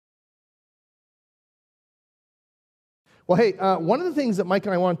Well, hey, one of the things that Mike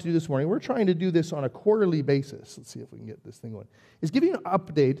and I wanted to do this morning, we're trying to do this on a quarterly basis. Let's see if we can get this thing going. Is give you an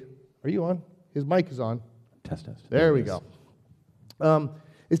update. Are you on? His mic is on. Test. There we go.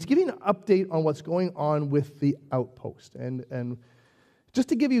 Is to give you an update on what's going on with the Outpost. And just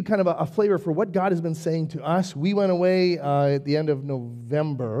to give you kind of a flavor for what God has been saying to us, we went away at the end of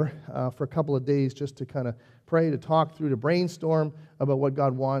November for a couple of days just to kind of pray, to talk through, to brainstorm about what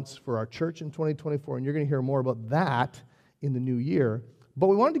God wants for our church in 2024. And you're going to hear more about that in the new year. But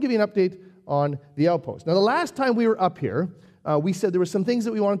we wanted to give you an update on the Outpost. Now, the last time we were up here, we said there were some things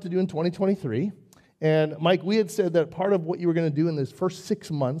that we wanted to do in 2023. And Mike, we had said that part of what you were going to do in this first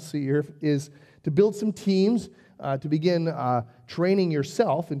 6 months a year is to build some teams, to begin training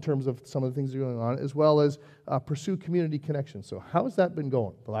yourself in terms of some of the things that are going on, as well as pursue community connections. So how has that been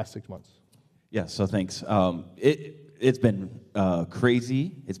going the last 6 months? Yeah, so thanks. It's been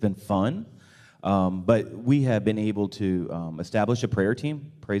crazy. It's been fun. But we have been able to establish a prayer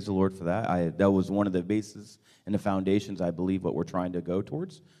team. Praise the Lord for that. That was one of the bases and the foundations, I believe, what we're trying to go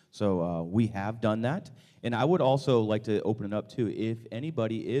towards. So we have done that. And I would also like to open it up, too. If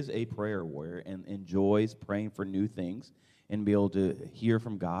anybody is a prayer warrior and enjoys praying for new things and be able to hear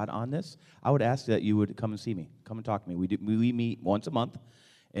from God on this, I would ask that you would come and see me. Come and talk to me. We meet once a month.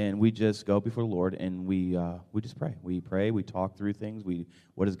 And we just go before the Lord, and we just pray. We pray. We talk through things.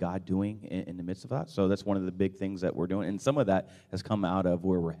 What is God doing in the midst of that? So that's one of the big things that we're doing, and some of that has come out of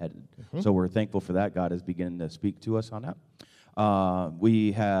where we're headed. Mm-hmm. So we're thankful for that. God is beginning to speak to us on that.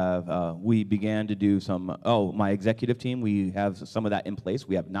 We began to do some. My executive team. We have some of that in place.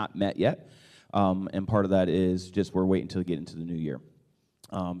 We have not met yet, and part of that is just we're waiting until we get into the new year.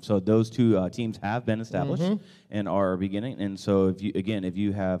 So those two teams have been established and are beginning. And so if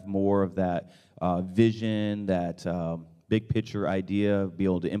you have more of that vision, that big picture idea, be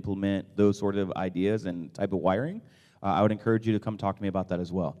able to implement those sort of ideas and type of wiring, I would encourage you to come talk to me about that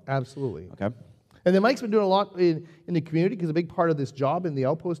as well. Absolutely. Okay. And then Mike's been doing a lot in the community, because a big part of this job in the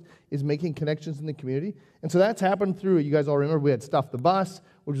Outpost is making connections in the community. And so that's happened through, you guys all remember, we had Stuff the Bus,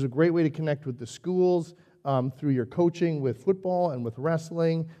 which was a great way to connect with the schools. Through your coaching with football and with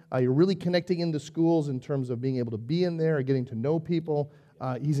wrestling. You're really connecting into schools in terms of being able to be in there and getting to know people.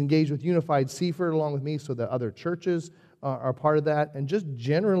 He's engaged with Unified Seaford along with me so that other churches are part of that. And just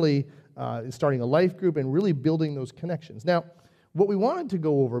generally starting a life group and really building those connections. Now, what we wanted to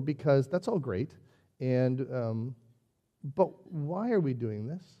go over, because that's all great, and but why are we doing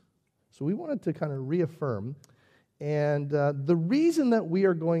this? So we wanted to kind of reaffirm. And the reason that we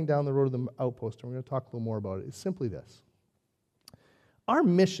are going down the road of the Outpost, and we're going to talk a little more about it, is simply this. Our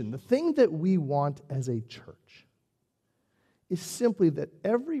mission, the thing that we want as a church, is simply that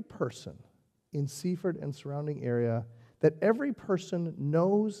every person in Seaford and surrounding area, that every person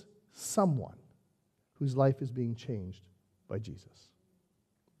knows someone whose life is being changed by Jesus.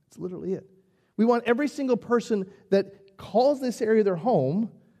 It's literally it. We want every single person that calls this area their home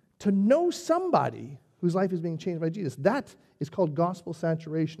to know somebody whose life is being changed by Jesus. That is called gospel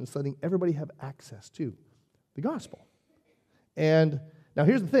saturation. It's letting everybody have access to the gospel. And now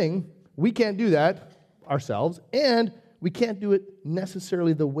here's the thing. We can't do that ourselves, and we can't do it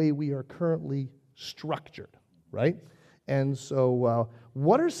necessarily the way we are currently structured, right? And so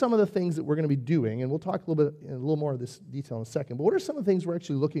what are some of the things that we're going to be doing? And we'll talk a little more of this detail in a second. But what are some of the things we're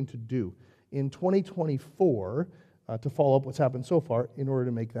actually looking to do in 2024 to follow up what's happened so far in order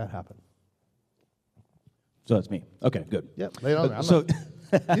to make that happen? So that's me. Okay, good. Yep. Lay it on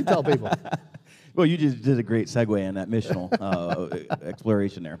there. You tell people. Well, you just did a great segue in that missional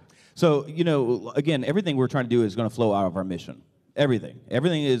exploration there. So, again, everything we're trying to do is going to flow out of our mission. Everything.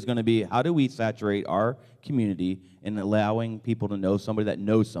 Everything is going to be, how do we saturate our community in allowing people to know somebody that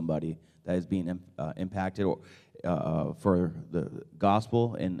knows somebody that is being impacted for the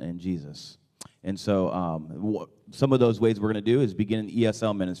gospel and Jesus. And so some of those ways we're going to do is begin an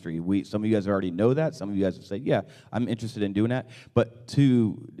ESL ministry. Some of you guys already know that. Some of you guys have said, yeah, I'm interested in doing that. But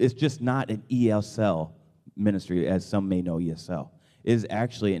it's just not an ESL ministry, as some may know ESL. It is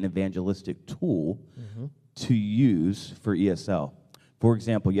actually an evangelistic tool to use for ESL. For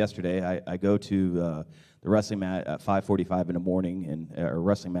example, yesterday I go to the wrestling match at 5:45 in the morning, and a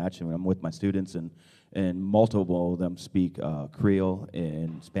wrestling match, and I'm with my students, and multiple of them speak Creole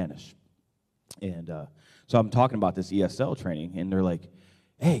and Spanish. And so I'm talking about this ESL training, and they're like,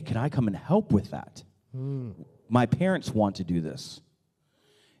 hey, can I come and help with that? My parents want to do this.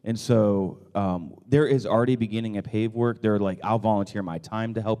 And so there is already beginning a paved work. They're like, I'll volunteer my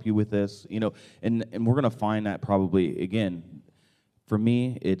time to help you with this, and we're going to find that probably, again, for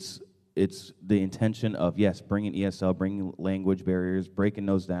me, it's it's the intention of, yes, bringing ESL, bringing language barriers, breaking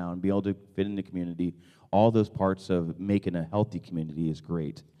those down, be able to fit in the community. All those parts of making a healthy community is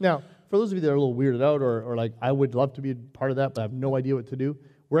great. Now, for those of you that are a little weirded out or like, I would love to be part of that, but I have no idea what to do,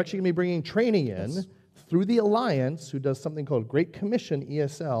 we're actually going to be bringing training in through the Alliance, who does something called Great Commission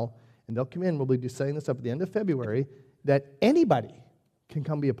ESL, and they'll come in. We'll be setting this up at the end of February, that anybody can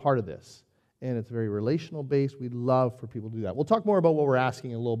come be a part of this. And it's very relational based. We'd love for people to do that. We'll talk more about what we're asking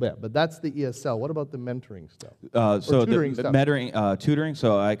in a little bit, but that's the ESL. What about the mentoring stuff? Tutoring stuff. Tutoring.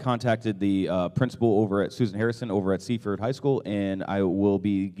 So I contacted the principal over at Susan Harrison over at Seaford High School, and I will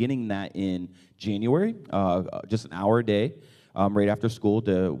be getting that in January, just an hour a day, right after school,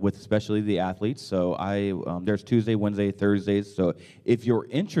 with especially the athletes. So there's Tuesday, Wednesday, Thursdays. So if you're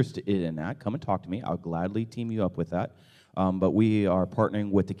interested in that, come and talk to me. I'll gladly team you up with that. But we are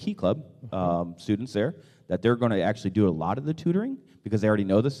partnering with the Key Club students there, that they're going to actually do a lot of the tutoring because they already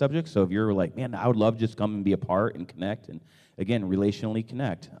know the subject. So if you're like, man, I would love to just come and be a part and connect, and again, relationally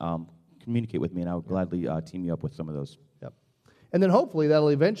connect, communicate with me, and I would gladly team you up with some of those. Yep. And then hopefully that'll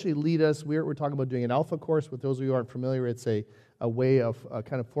eventually lead us. We're talking about doing an alpha course. With those of you who aren't familiar, it's a way of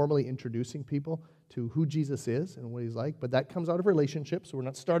kind of formally introducing people to who Jesus is and what he's like. But that comes out of relationships, so we're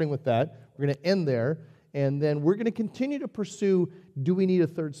not starting with that. We're going to end there. And then we're going to continue to pursue, do we need a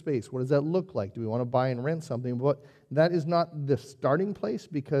third space? What does that look like? Do we want to buy and rent something? But that is not the starting place,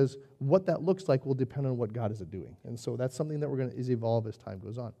 because what that looks like will depend on what God is doing. And so that's something that we're going to evolve as time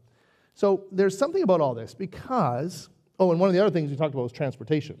goes on. So there's something about all this because, and one of the other things we talked about was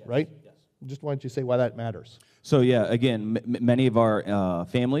transportation, right? Yes. Just wanted you to say why that matters. So yeah, again, many of our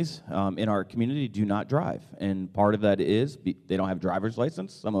families in our community do not drive. And part of that is they don't have driver's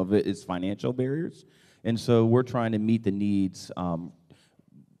license. Some of it is financial barriers. And so we're trying to meet the needs,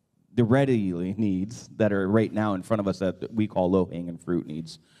 the ready needs that are right now in front of us that we call low-hanging fruit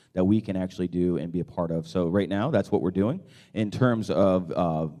needs that we can actually do and be a part of. So right now, that's what we're doing in terms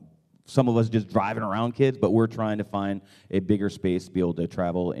of some of us just driving around kids, but we're trying to find a bigger space to be able to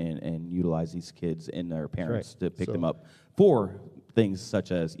travel and utilize these kids and their parents to pick them up for things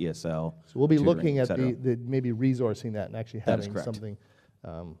such as ESL. So we'll be looking at the maybe resourcing that and actually having something.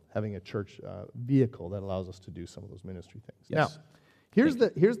 Having a church vehicle that allows us to do some of those ministry things. Yes. Now,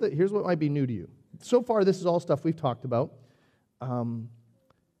 here's what might be new to you. So far, this is all stuff we've talked about.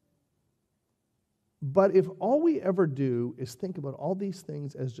 But if all we ever do is think about all these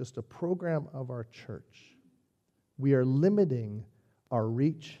things as just a program of our church, we are limiting our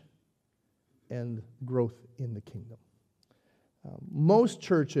reach and growth in the kingdom. Most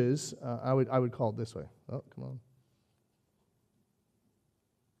churches, I would call it this way. Oh, come on.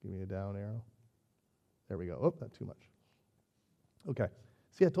 Give me a down arrow. There we go. Oh, not too much. Okay.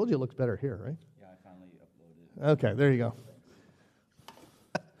 See, I told you it looks better here, right? Yeah, I finally uploaded. Okay, there you go.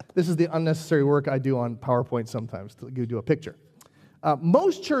 This is the unnecessary work I do on PowerPoint sometimes to do a picture.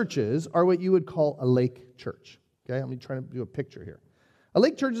 Most churches are what you would call a lake church. Okay, I'm trying to do a picture here. A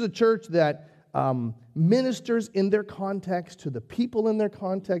lake church is a church that ministers in their context to the people in their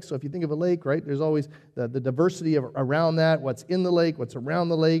context. So if you think of a lake, right, there's always the diversity around that, what's in the lake, what's around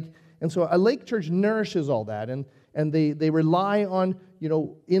the lake. And so a lake church nourishes all that, and they rely on,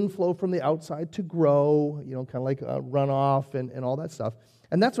 inflow from the outside to grow, kind of like runoff and all that stuff.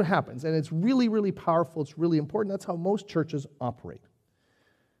 And that's what happens. And it's really, really powerful. It's really important. That's how most churches operate.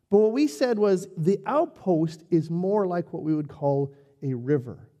 But what we said was the Outpost is more like what we would call a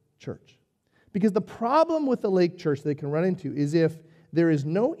river church. Because the problem with the lake church they can run into is if there is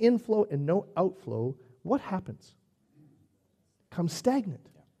no inflow and no outflow, what happens? It becomes stagnant.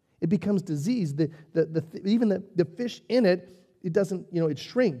 It becomes disease. Even the fish in it, it doesn't, it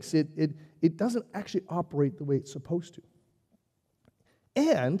shrinks. It doesn't actually operate the way it's supposed to.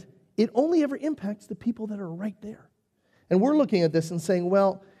 And it only ever impacts the people that are right there. And we're looking at this and saying,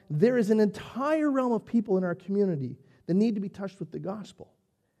 well, there is an entire realm of people in our community that need to be touched with the gospel.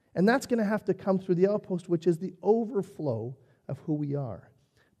 And that's going to have to come through the Outpost, which is the overflow of who we are.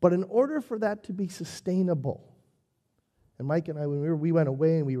 But in order for that to be sustainable, and Mike and I, when we went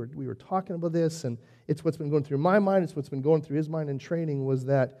away and we were talking about this, and it's what's been going through my mind, it's what's been going through his mind in training, was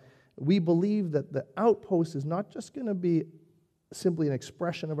that we believe that the Outpost is not just going to be simply an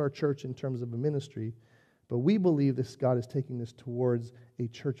expression of our church in terms of a ministry, but we believe this God is taking this towards a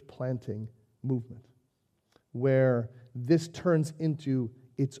church planting movement, where this turns into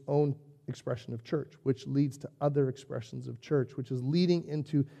its own expression of church, which leads to other expressions of church, which is leading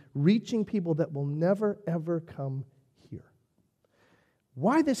into reaching people that will never, ever come here.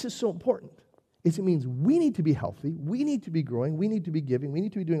 Why this is so important is it means we need to be healthy, we need to be growing, we need to be giving, we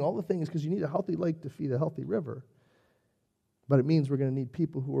need to be doing all the things, because you need a healthy lake to feed a healthy river. but it means we're going to need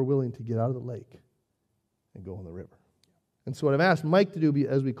people who are willing to get out of the lake and go in the river. And so what I've asked Mike to do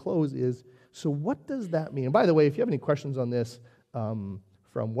as we close is, so what does that mean? And by the way, if you have any questions on this, from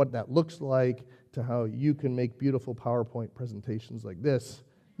what that looks like to how you can make beautiful PowerPoint presentations like this,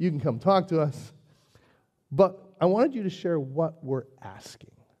 you can come talk to us. But I wanted you to share what we're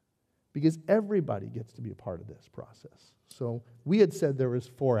asking, because everybody gets to be a part of this process. So we had said there was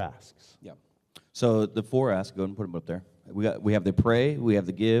 4 asks. Yeah. So the 4 asks, go ahead and put them up there. We have the pray, we have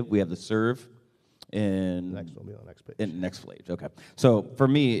the give, we have the serve, and Next one will be on the next page. Next page, okay. So for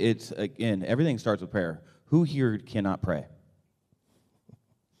me, it's, again, everything starts with prayer. Who here cannot pray?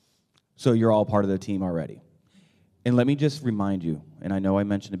 So you're all part of the team already. And let me just remind you, and I know I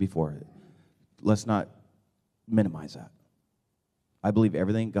mentioned it before, let's not minimize that. I believe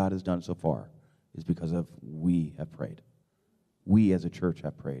everything God has done so far is because of we have prayed. We as a church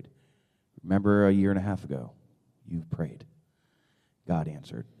have prayed. Remember a year and a half ago, you prayed. God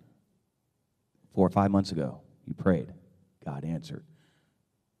answered. 4 or 5 months ago, you prayed. God answered.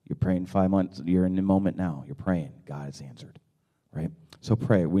 You're praying 5 months, you're in the moment now, you're praying. God has answered, right? So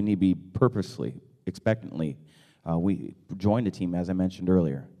pray. We need to be purposely, expectantly. We join the team, as I mentioned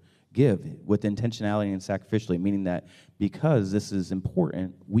earlier. Give with intentionality and sacrificially, meaning that because this is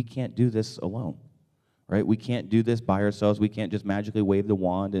important, we can't do this alone, right? We can't do this by ourselves. We can't just magically wave the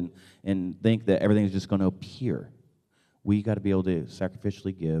wand and think that everything is just going to appear. We got to be able to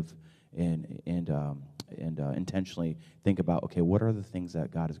sacrificially give and intentionally think about, okay, what are the things that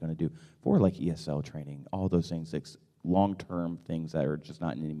God is going to do for like ESL training, all those things, long-term things that are just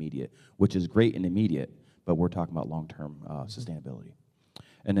not in the immediate, which is great in the immediate, but we're talking about long-term sustainability.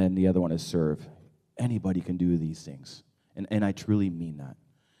 And then the other one is serve. Anybody can do these things, and I truly mean that.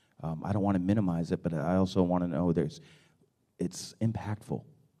 I don't want to minimize it, but I also want to know it's impactful,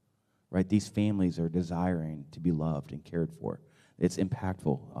 right? These families are desiring to be loved and cared for. It's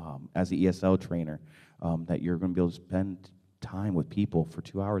impactful. As an ESL trainer, that you're going to be able to spend time with people for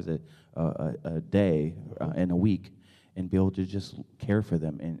 2 hours a day in a week and be able to just care for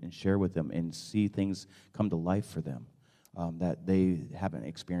them and share with them and see things come to life for them that they haven't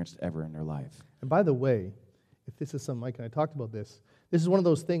experienced ever in their life. And by the way, if this is something Mike and I talked about this is one of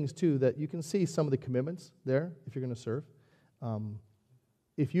those things, too, that you can see some of the commitments there if you're going to serve.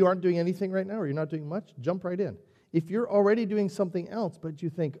 If you aren't doing anything right now or you're not doing much, jump right in. If you're already doing something else, but you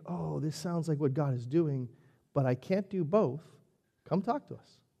think, oh, this sounds like what God is doing, but I can't do both, come talk to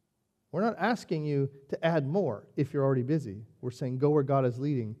us. We're not asking you to add more if you're already busy. We're saying go where God is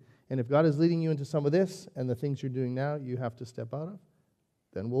leading. And if God is leading you into some of this and the things you're doing now you have to step out of,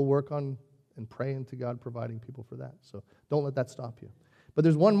 then we'll work on and pray into God providing people for that. So don't let that stop you. But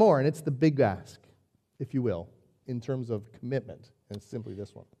there's one more, and it's the big ask, if you will, in terms of commitment. And it's simply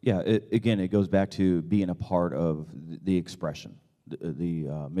this one. Yeah, it goes back to being a part of the expression. The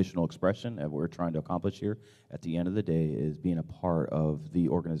missional expression that we're trying to accomplish here at the end of the day is being a part of the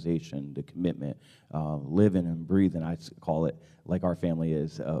organization, the commitment, living and breathing, I call it, like our family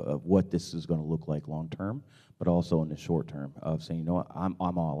is, of what this is going to look like long term, but also in the short term of saying, you know what, I'm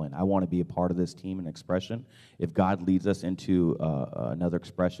all in. I want to be a part of this team and expression. If God leads us into another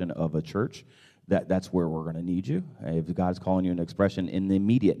expression of a church, that's where we're going to need you. If God's calling you an expression in the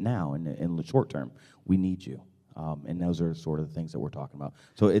immediate now, in the short term, we need you. And those are sort of the things that we're talking about.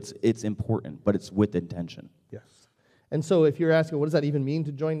 So it's important, but it's with intention. Yes. And so if you're asking, what does that even mean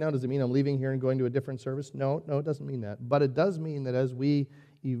to join now? Does it mean I'm leaving here and going to a different service? No, it doesn't mean that. But it does mean that as we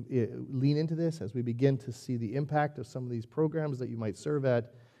lean into this, as we begin to see the impact of some of these programs that you might serve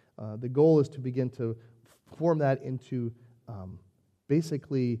at, the goal is to begin to form that into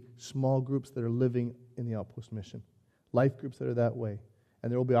basically small groups that are living in the Outpost mission, life groups that are that way.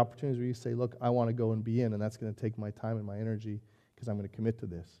 And there will be opportunities where you say, look, I want to go and be in, and that's going to take my time and my energy because I'm going to commit to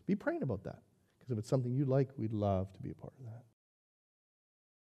this. Be praying about that. Because if it's something you like, we'd love to be a part of that.